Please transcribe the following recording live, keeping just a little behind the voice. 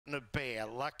Carton of Bear,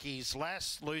 Lucky's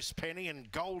Lass, Loose Penny and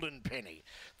Golden Penny.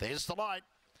 There's the light.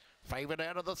 Favoured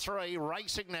out of the three,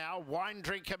 racing now. Wine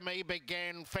Drinker Me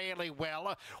began fairly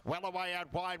well. Well away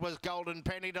out wide was Golden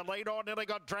Penny to lead on. Nearly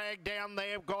got dragged down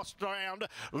there, gossed round.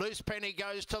 Loose Penny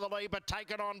goes to the lead, but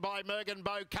taken on by Mergan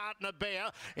Bow, Carton of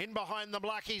Bear. In behind them,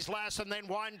 Lucky's Lass, and then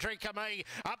Wine Drinker Me.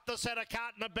 Up the centre,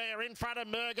 Carton of Bear. In front of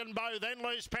Mergan Bow, then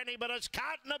Loose Penny, but it's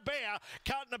Carton of Bear.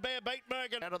 Carton of Bear beat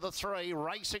Mergan. Out of the three,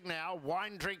 racing now.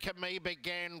 Wine Drinker Me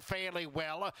began fairly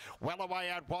well. Well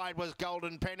away out wide was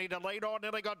Golden Penny to lead on.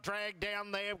 Nearly got dragged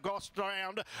down there, gossed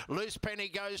round. Loose Penny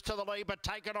goes to the lead, but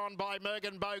taken on by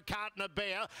Mergan Bow, Carton of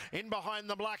Bear. In behind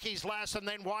them, Lucky's Lass, and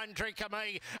then Wine Drinker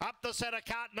Me. Up the centre,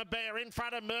 Carton of Bear. In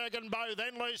front of Mergan Bow,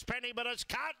 then Loose Penny, but it's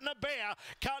Carton of Bear.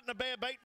 Carton of Bear beat